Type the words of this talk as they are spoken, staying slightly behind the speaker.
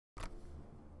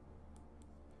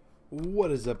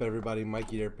What is up, everybody?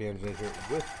 Mikey there,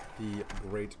 Panzernator with the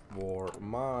Great War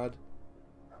mod.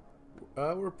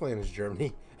 We're playing as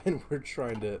Germany, and we're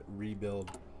trying to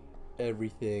rebuild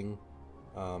everything.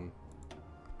 And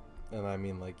I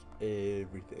mean like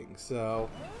everything. So,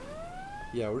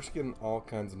 yeah, we're just getting all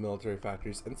kinds of military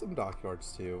factories and some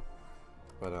dockyards too.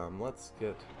 But let's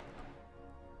get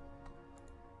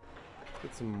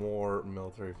some more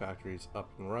military factories up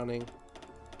and running.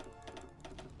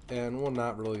 And we're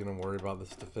not really going to worry about this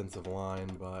defensive line,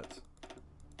 but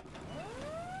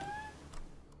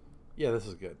yeah, this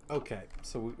is good. Okay,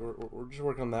 so we're just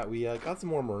working on that. We got some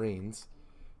more Marines,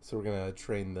 so we're going to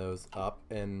train those up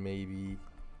and maybe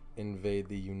invade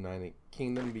the United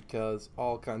Kingdom, because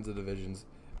all kinds of divisions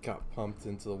got pumped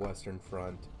into the Western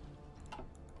Front,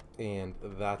 and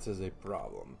that is a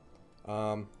problem.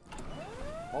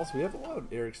 Also, we have a lot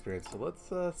of air experience, so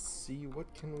let's see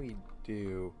what can we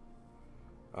do.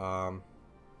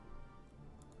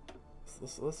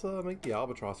 Let's make the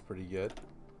Albatross pretty good.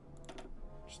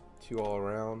 Just 2 all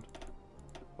around,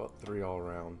 about 3 all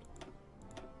around.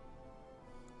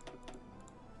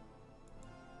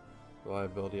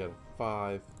 Reliability at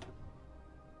 5.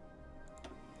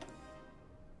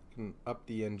 Can up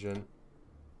the engine,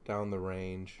 down the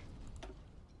range.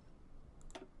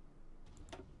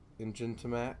 Engine to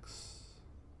max.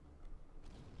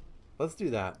 Let's do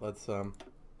that. Let's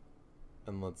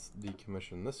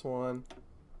decommission this one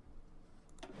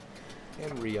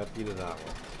and re-up-you to that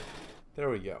one. There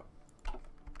we go.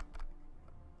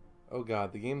 Oh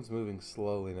god, the game's moving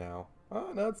slowly now.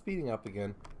 Oh, now it's speeding up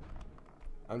again.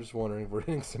 I'm just wondering if we're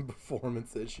hitting some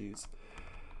performance issues.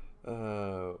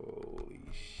 Holy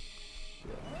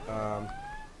shit.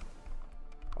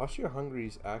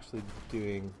 Austria-Hungary's actually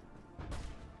doing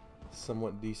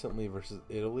somewhat decently versus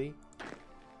Italy.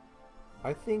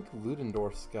 I think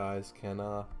Ludendorff's guys can,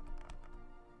 I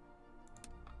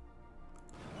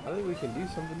think we can do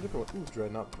something different. Ooh,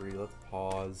 Dreadnought 3, let's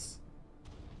pause.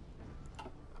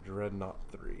 Dreadnought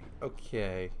 3,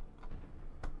 okay.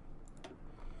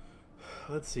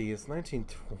 Let's see, it's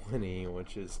 1920,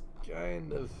 which is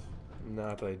kind of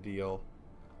not ideal.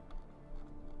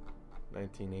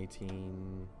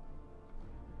 1918.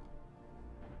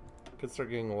 Could start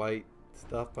getting light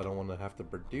stuff, but I don't want to have to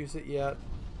produce it yet.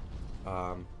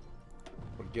 We're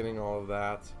getting all of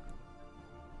that.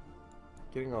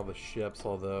 Getting all the ships,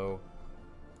 although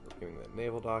we're getting the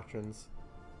naval doctrines.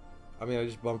 I mean, I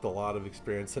just bumped a lot of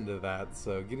experience into that,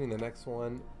 so getting the next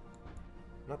one,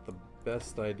 not the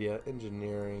best idea.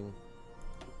 Engineering,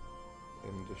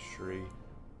 industry.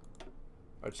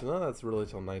 Alright, so none of that's really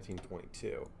till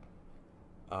 1922.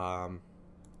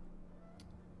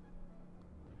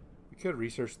 We could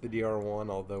research the DR1,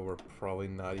 although we're probably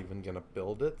not even gonna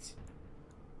build it.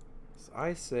 So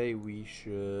I say we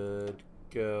should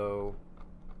go.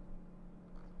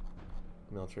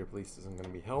 Military police isn't going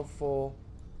to be helpful.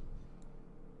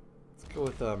 Let's go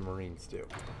with Marines too.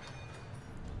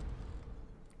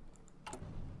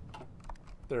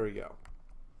 There we go.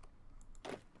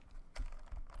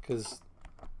 Because,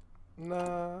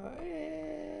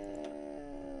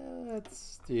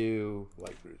 let's do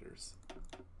light cruisers.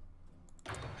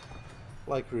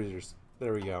 Light cruisers.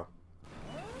 There we go.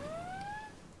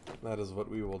 That is what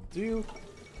we will do.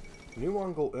 New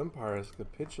Mongol Empire has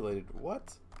capitulated.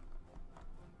 What?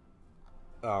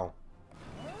 Oh.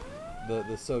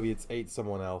 The Soviets ate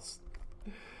someone else.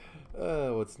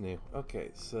 What's new? Okay,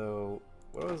 so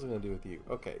what was I gonna do with you?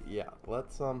 Okay, yeah,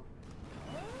 let's have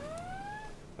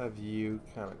you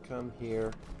kind of come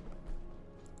here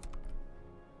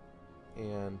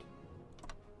and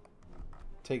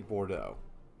take Bordeaux.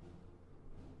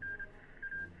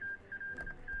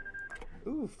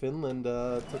 Ooh, Finland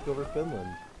took over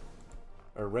Finland.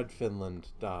 Or Red Finland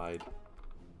died.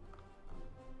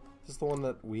 Is this the one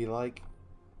that we like?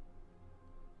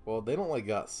 Well, they don't like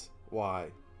us.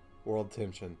 Why? World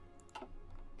tension.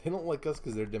 They don't like us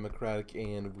because they're democratic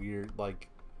and we're like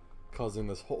causing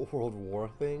this whole world war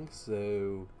thing.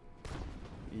 So,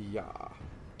 yeah,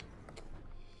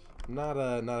 not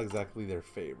exactly their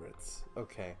favorites.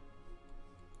 Okay.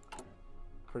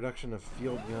 Production of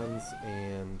field guns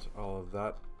and all of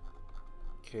that.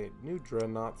 Okay, new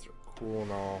dreadnoughts are cool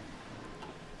and all.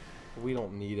 We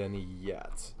don't need any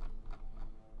yet.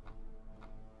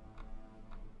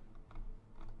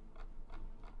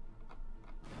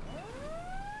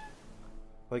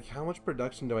 Like, how much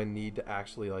production do I need to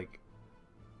actually, like,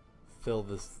 fill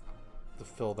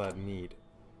that need?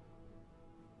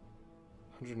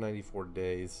 194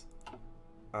 days.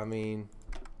 I mean,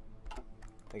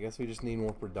 I guess we just need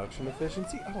more production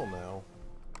efficiency? I don't know.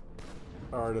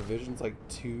 Are our divisions, like,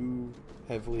 too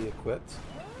heavily equipped?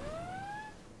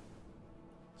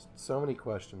 So many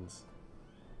questions.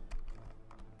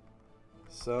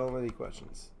 So many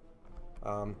questions.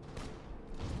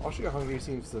 Austria-Hungary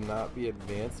seems to not be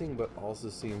advancing, but also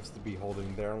seems to be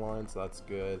holding their line, so that's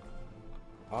good.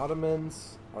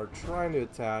 Ottomans are trying to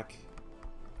attack.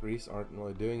 Greece aren't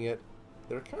really doing it.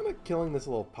 They're kind of killing this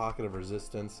little pocket of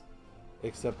resistance,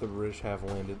 except the British have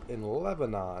landed in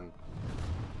Lebanon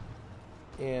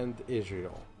and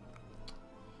Israel.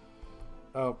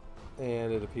 Oh,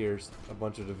 and it appears a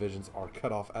bunch of divisions are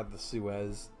cut off at the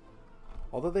Suez.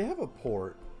 Although they have a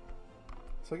port,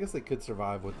 so I guess they could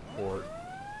survive with the port.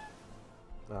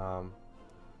 How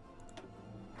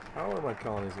are my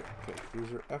colonies? Okay,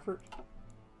 cruiser effort.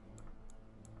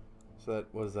 So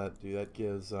that, what does that do? That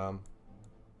gives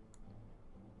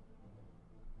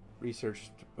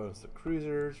research bonus to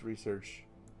cruisers, research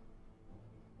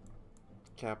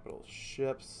capital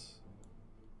ships.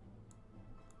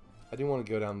 I do want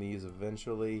to go down these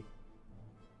eventually.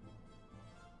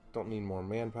 Don't need more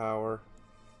manpower.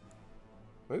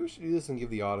 Maybe we should do this and give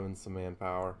the Ottomans some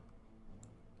manpower.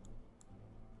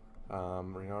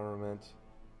 Rearmament.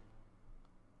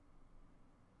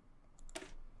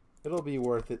 It'll be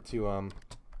worth it to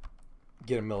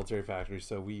get a military factory,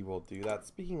 so we will do that.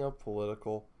 Speaking of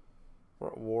political, we're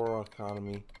at war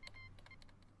economy.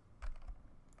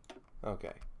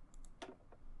 Okay.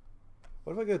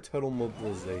 What if I go total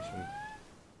mobilization?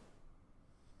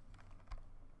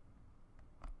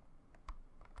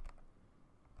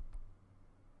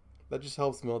 That just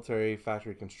helps military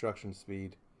factory construction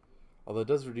speed. Although it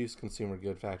does reduce consumer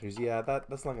good factories. Yeah,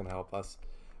 that's not going to help us.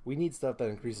 We need stuff that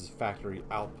increases factory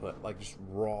output, like just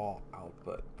raw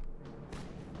output.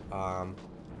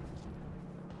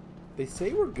 They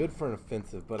say we're good for an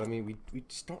offensive, but I mean, we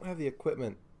just don't have the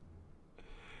equipment.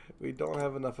 We don't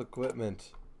have enough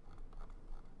equipment.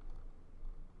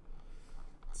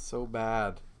 It's so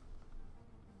bad.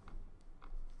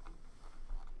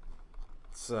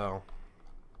 So,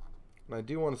 and I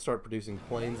do want to start producing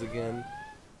planes again.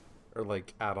 Or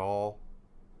like at all.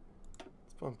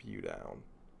 Let's bump you down.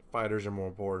 Fighters are more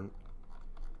important.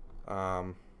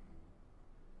 How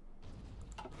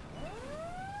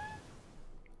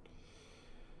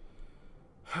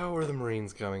are the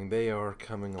Marines coming? They are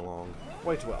coming along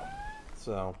quite well.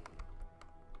 So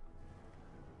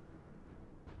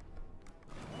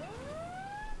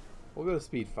we'll go to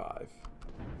speed 5.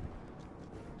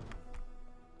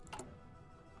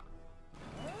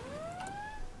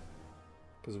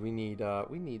 Because we need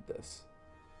this.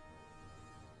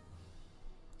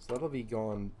 So that'll be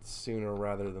gone sooner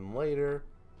rather than later.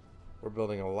 We're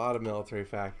building a lot of military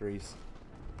factories.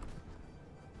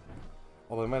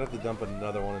 Although I might have to dump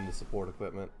another one into support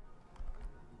equipment.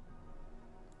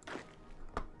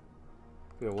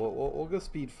 Yeah, we'll go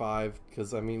speed 5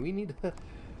 because I mean we need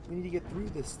to get through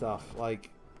this stuff. Like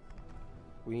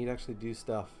we need to actually do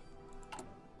stuff.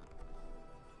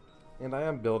 And I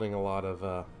am building a lot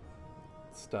of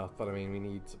stuff, but I mean we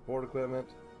need support equipment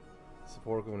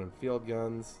and field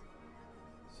guns,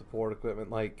 support equipment.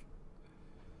 Like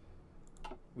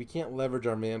we can't leverage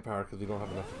our manpower because we don't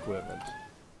have enough equipment.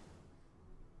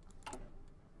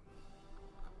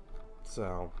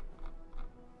 So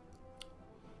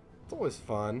it's always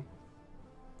fun.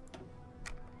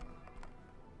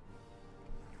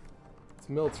 Let's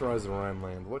militarize the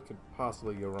Rhineland. What could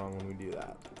possibly go wrong when we do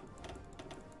that?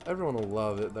 Everyone will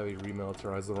love it that we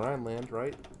remilitarize the Rhineland,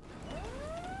 right?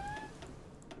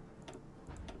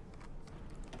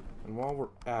 And while we're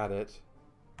at it,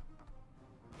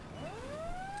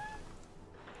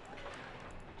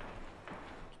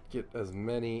 get as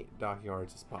many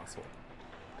dockyards as possible.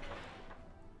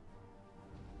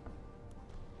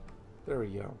 There we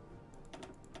go.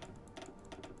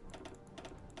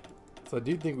 So I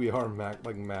do think we are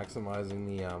maximizing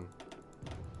the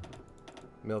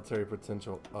military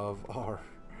potential of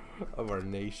our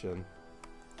nation.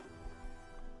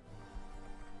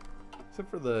 Except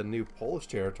for the new Polish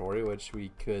territory, which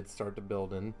we could start to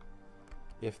build in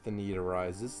if the need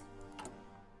arises.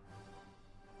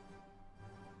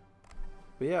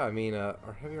 But yeah, I mean,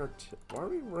 our heavy why are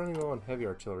we running low on heavy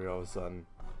artillery all of a sudden?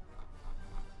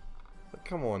 Like,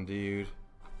 come on, dude.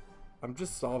 I'm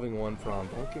just solving one problem.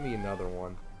 Don't give me another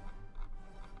one.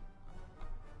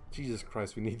 Jesus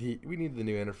Christ, we need the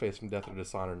new interface from Death or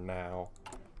Dishonor now.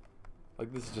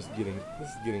 Like this is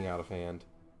getting out of hand.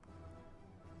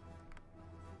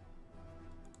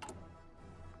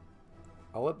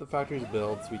 I'll let the factories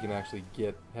build so we can actually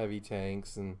get heavy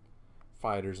tanks and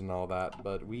fighters and all that,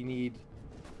 but we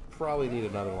probably need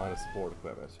another line of support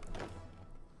equipment.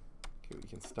 Okay, we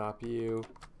can stop you.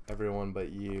 Everyone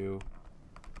but you.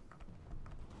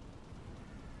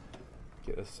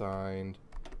 Get assigned.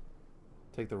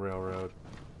 take the railroad,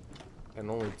 and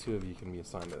only 2 of you can be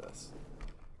assigned to this.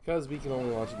 Because we can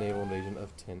only launch a naval invasion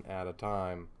of 10 at a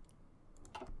time.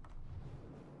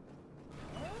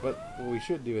 But what we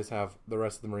should do is have the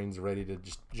rest of the Marines ready to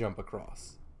just jump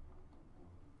across.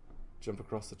 Jump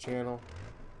across the channel.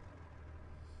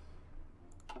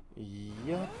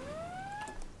 Yep.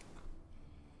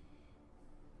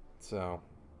 So.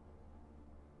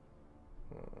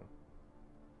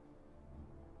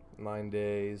 9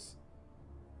 days.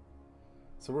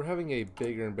 So we're having a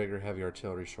bigger and bigger heavy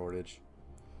artillery shortage.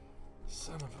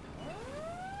 Son of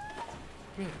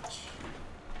a bitch.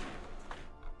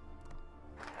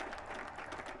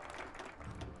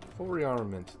 Full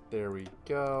rearmament. There we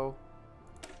go.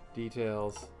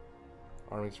 Details.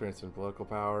 Army experience and political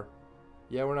power.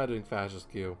 Yeah, we're not doing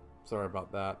fascist coup. Sorry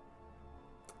about that.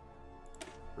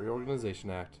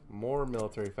 Reorganization Act. More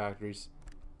military factories.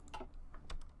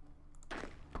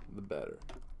 The better.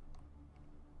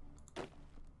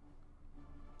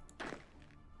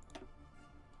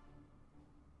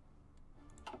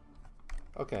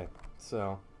 Okay,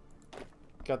 so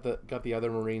got the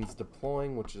other Marines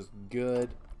deploying, which is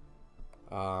good.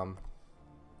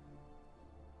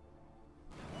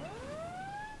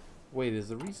 Wait, is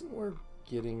the reason we're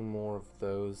getting more of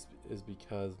those is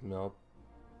because Marines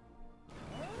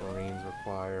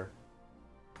require?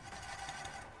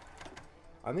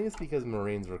 I think it's because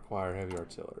Marines require heavy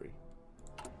artillery.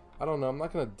 I don't know, I'm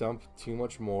not going to dump too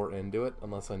much more into it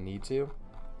unless I need to.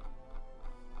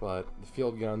 But the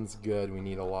field gun's good, we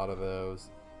need a lot of those.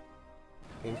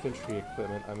 Infantry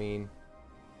equipment, I mean,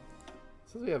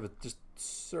 since we have a just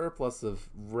surplus of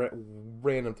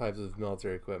random types of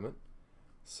military equipment,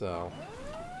 so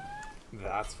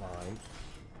that's fine.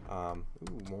 Ooh,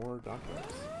 more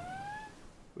dockyards.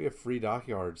 We have free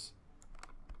dockyards.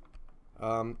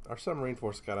 Our submarine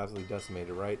force got absolutely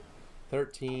decimated, right?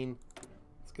 13.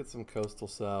 Let's get some coastal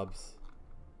subs.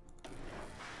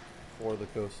 For the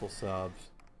coastal subs.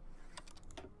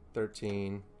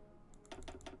 13.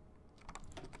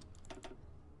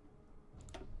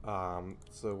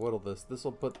 So what'll this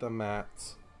will put them at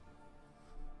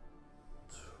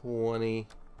 20,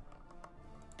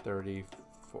 30,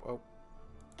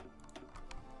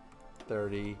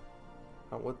 30.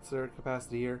 What's their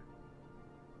capacity here?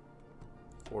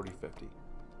 40, 50.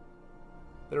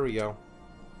 There we go.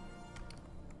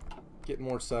 Get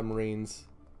more submarines.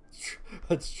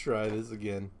 Let's try this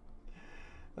again.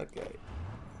 Okay.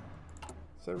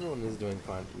 So everyone is doing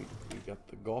fine. We got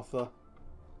the Gotha.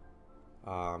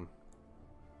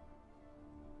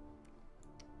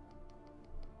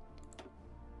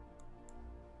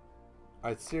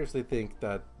 I seriously think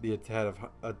that the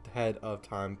ahead of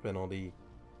time penalty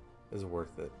is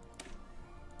worth it.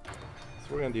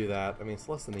 So we're gonna do that. I mean, it's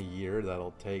less than a year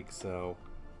that'll take. So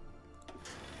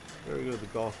there we go, the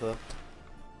Gotha.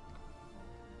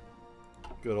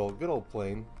 Good old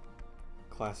plane.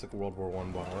 Classic World War I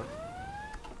bomber.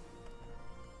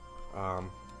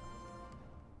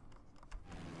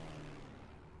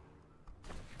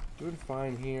 Doing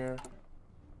fine here.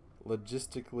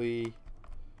 Logistically,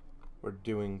 we're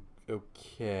doing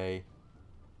okay.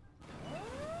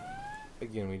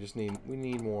 Again, we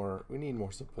need more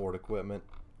support equipment.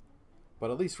 But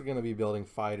at least we're gonna be building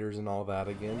fighters and all that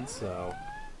again, so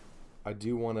I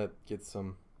do want to get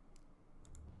some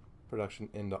production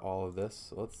into all of this.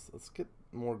 So let's get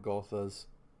more Gothas.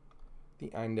 The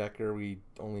Eindecker we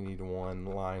only need 1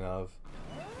 line of.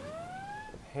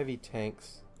 Heavy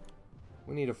tanks.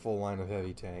 We need a full line of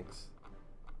heavy tanks.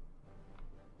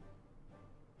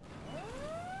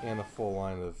 And a full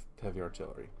line of heavy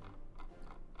artillery.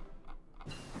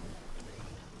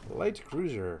 Light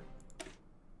cruiser.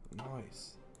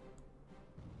 Nice.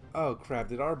 Oh crap,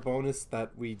 did our bonus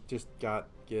that we just got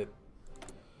get...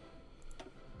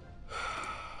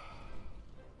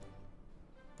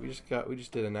 We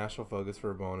just did a national focus for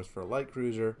a bonus for a light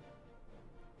cruiser.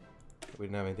 We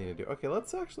didn't have anything to do. Okay,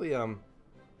 let's actually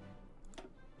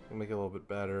make it a little bit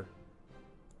better.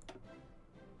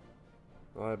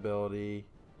 Reliability,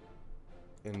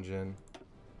 engine.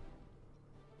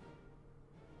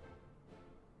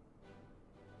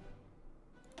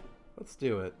 Let's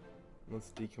do it.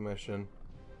 Let's decommission.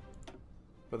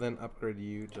 But then upgrade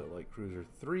you to light cruiser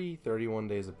 3, 31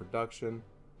 days of production.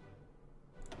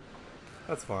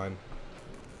 That's fine.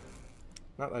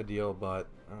 Not ideal, but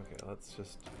okay, let's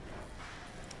just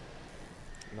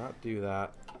not do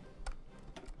that.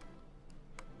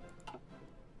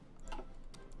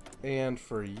 And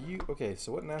for you, okay,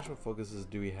 so what national focuses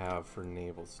do we have for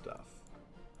naval stuff?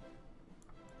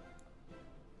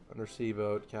 Undersea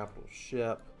boat, capital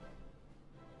ship.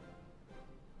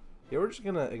 Yeah, we're just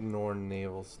gonna ignore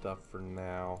naval stuff for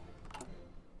now.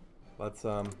 Let's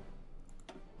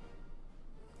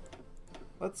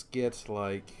get,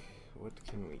 like, what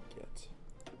can we get?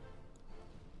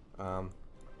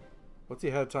 What's the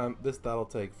ahead of time? That'll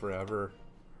take forever.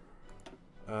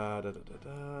 More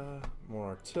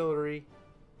artillery.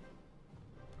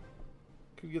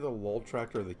 Could get the lull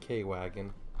tractor or the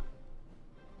K-Wagon.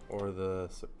 Or the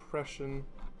suppression.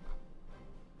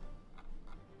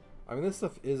 I mean, this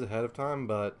stuff is ahead of time,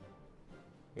 but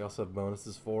we also have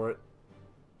bonuses for it.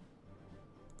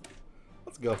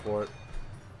 Let's go for it.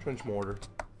 Trench mortar.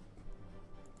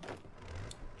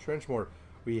 Trench mortar.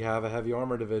 We have a heavy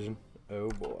armor division. Oh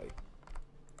boy.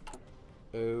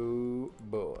 Oh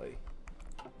boy.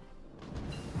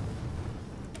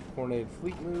 Coordinated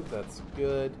fleet move. That's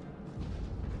good.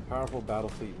 Powerful battle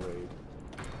fleet raid.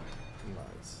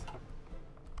 Nice.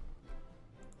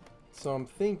 So I'm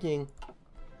thinking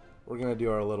we're gonna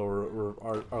do our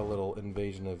little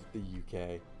invasion of the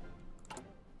UK.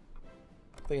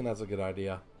 Thinking that's a good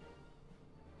idea.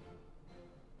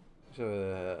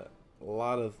 A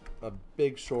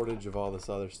big shortage of all this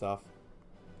other stuff.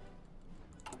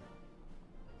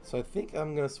 So I think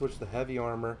I'm gonna switch the heavy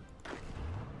armor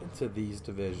into these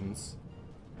divisions.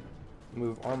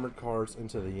 Move armored cars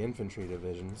into the infantry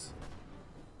divisions.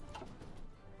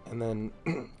 And then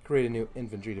create a new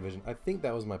infantry division. I think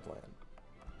that was my plan.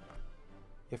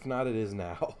 If not, it is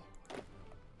now.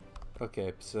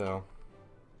 Okay, so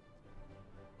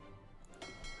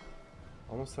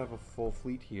almost have a full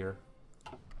fleet here.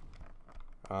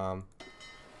 What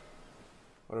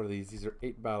are these? These are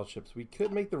 8 battleships. We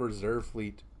could make the reserve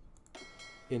fleet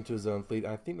into his own fleet.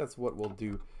 I think that's what we'll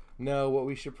do. No, what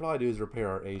we should probably do is repair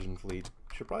our Asian fleet.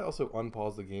 Should probably also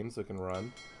unpause the game so it can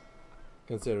run.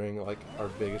 Considering, like, our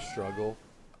biggest struggle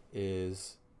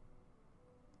is,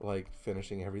 like,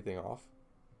 finishing everything off.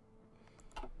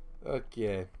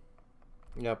 Okay.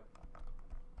 Yep.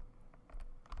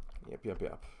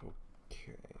 Okay.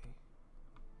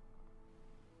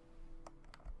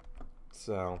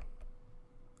 So.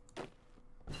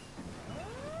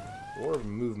 War of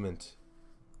movement.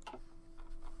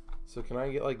 So can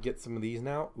I get some of these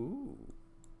now? Ooh.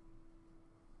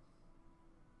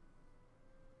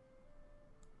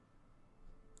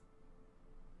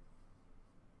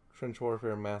 Trench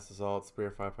warfare, mass assault,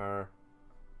 spear firepower.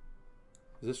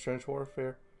 Is this trench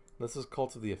warfare? This is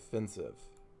cult of the offensive.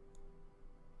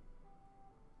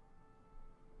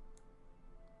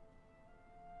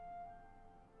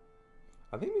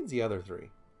 I think it means the other 3.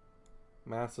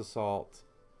 Mass assault,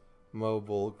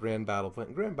 mobile, grand battle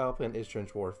plan. Grand battle plan is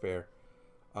trench warfare.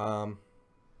 I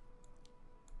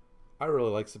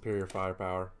really like superior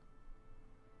firepower.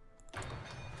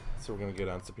 So we're gonna go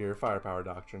down superior firepower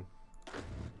doctrine.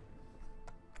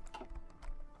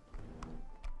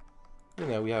 You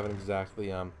know, we haven't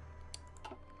exactly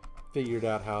figured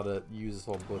out how to use this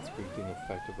whole blitzkrieg thing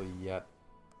effectively yet.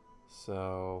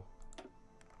 So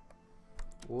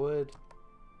wood.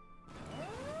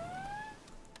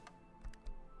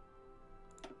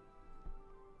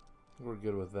 We're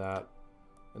good with that.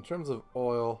 In terms of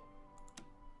oil,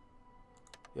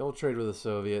 yeah, we'll trade with the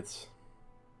Soviets.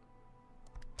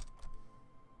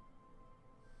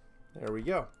 There we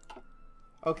go.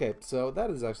 Okay, so that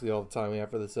is actually all the time we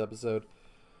have for this episode.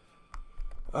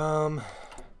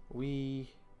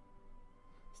 We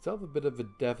still have a bit of a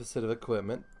deficit of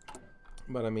equipment,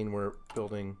 but I mean we're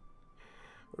building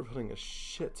a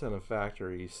shit ton of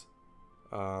factories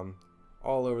all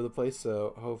over the place,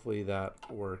 so hopefully that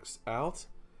works out.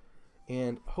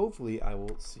 And hopefully I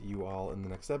will see you all in the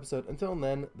next episode. Until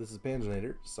then, this is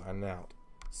Panzernator signing out.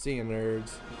 See you,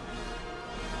 nerds.